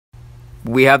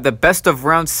We have the best of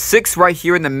round 6 right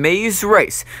here in the maze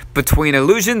race between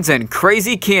Illusions and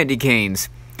Crazy Candy Canes.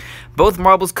 Both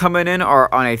marbles coming in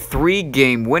are on a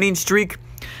 3-game winning streak.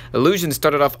 Illusion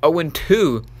started off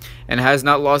 0-2 and has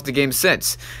not lost a game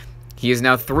since. He is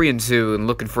now 3-2 and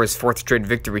looking for his 4th straight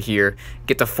victory here.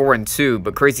 Get to 4-2,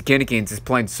 but Crazy Candy Canes is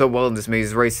playing so well in this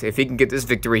maze race. If he can get this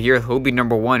victory here, he'll be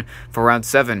number 1 for round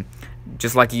 7.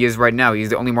 Just like he is right now. He's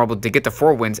the only marble to get to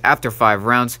 4 wins after 5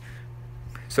 rounds.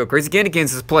 So Crazy Candy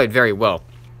Canes has played very well.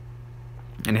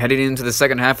 And heading into the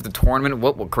second half of the tournament,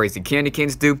 what will Crazy Candy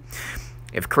Canes do?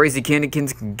 If Crazy Candy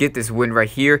Canes can get this win right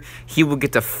here, he will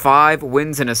get to 5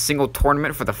 wins in a single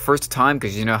tournament for the first time,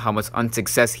 because you know how much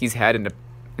unsuccess he's had in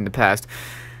the past.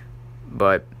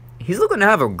 But he's looking to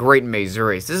have a great maze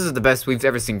race. This is the best we've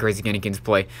ever seen Crazy Candy Canes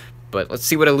play. But let's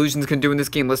see what Illusions can do in this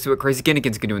game. Let's see what Crazy Candy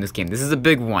Canes can do in this game. This is a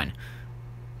big one.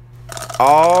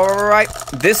 Alright,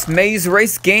 this maze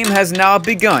race game has now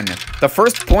begun. The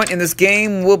first point in this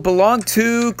game will belong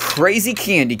to Crazy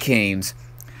Candy Canes.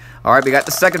 Alright, we got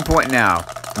the second point now.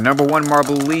 The number 1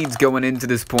 marble leads going into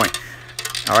this point.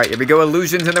 Alright, here we go,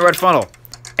 Illusions in the red funnel.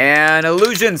 And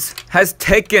Illusions has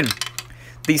taken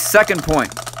the second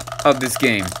point of this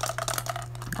game.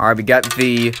 Alright, we got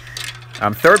the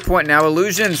third point now.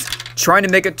 Illusions trying to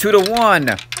make it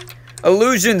 2-1.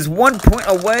 Illusions 1 point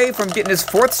away from getting his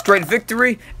 4th straight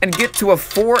victory and get to a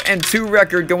 4-2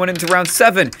 record going into round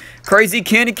 7. Crazy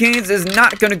Candy Canes is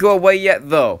not going to go away yet,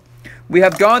 though. We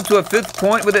have gone to a 5th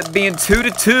point with it being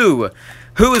 2-2.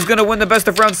 Who is going to win the best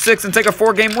of round 6 and take a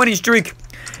 4-game winning streak?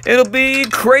 It'll be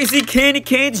Crazy Candy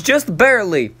Canes, just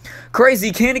barely.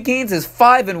 Crazy Candy Canes is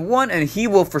 5-1, and he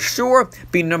will for sure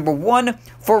be number 1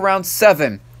 for round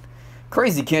 7.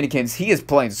 Crazy Candy Canes, he is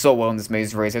playing so well in this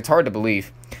maze race, it's hard to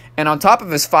believe. And on top of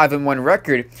his 5-1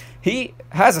 record, he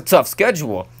has a tough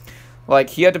schedule.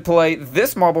 Like, he had to play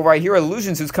this marble right here,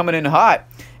 Illusions, who's coming in hot.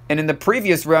 And in the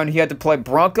previous round, he had to play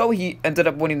Bronco. He ended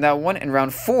up winning that one. In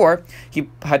round 4, he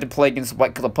had to play against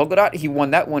White Color Polka Dot. He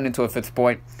won that one into a 5th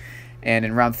point. And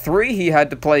in round 3, he had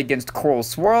to play against Coral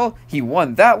Swirl. He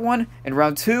won that one. In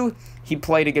round 2, he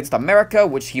played against America,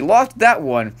 which he lost that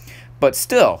one. But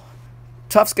still,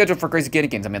 tough schedule for Crazy Candy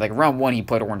Canes. I mean, like, round 1, he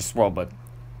played Orange Swirl, but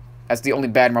that's the only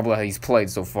bad marble that he's played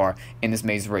so far in this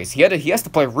maze race. He has to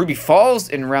play Ruby Falls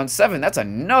in round 7. That's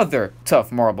another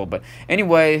tough marble. But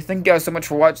anyway, thank you guys so much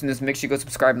for watching this. Make sure you go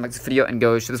subscribe and like this video and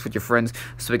go share this with your friends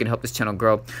so we can help this channel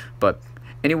grow. But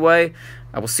anyway,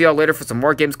 I will see y'all later for some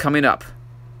more games coming up.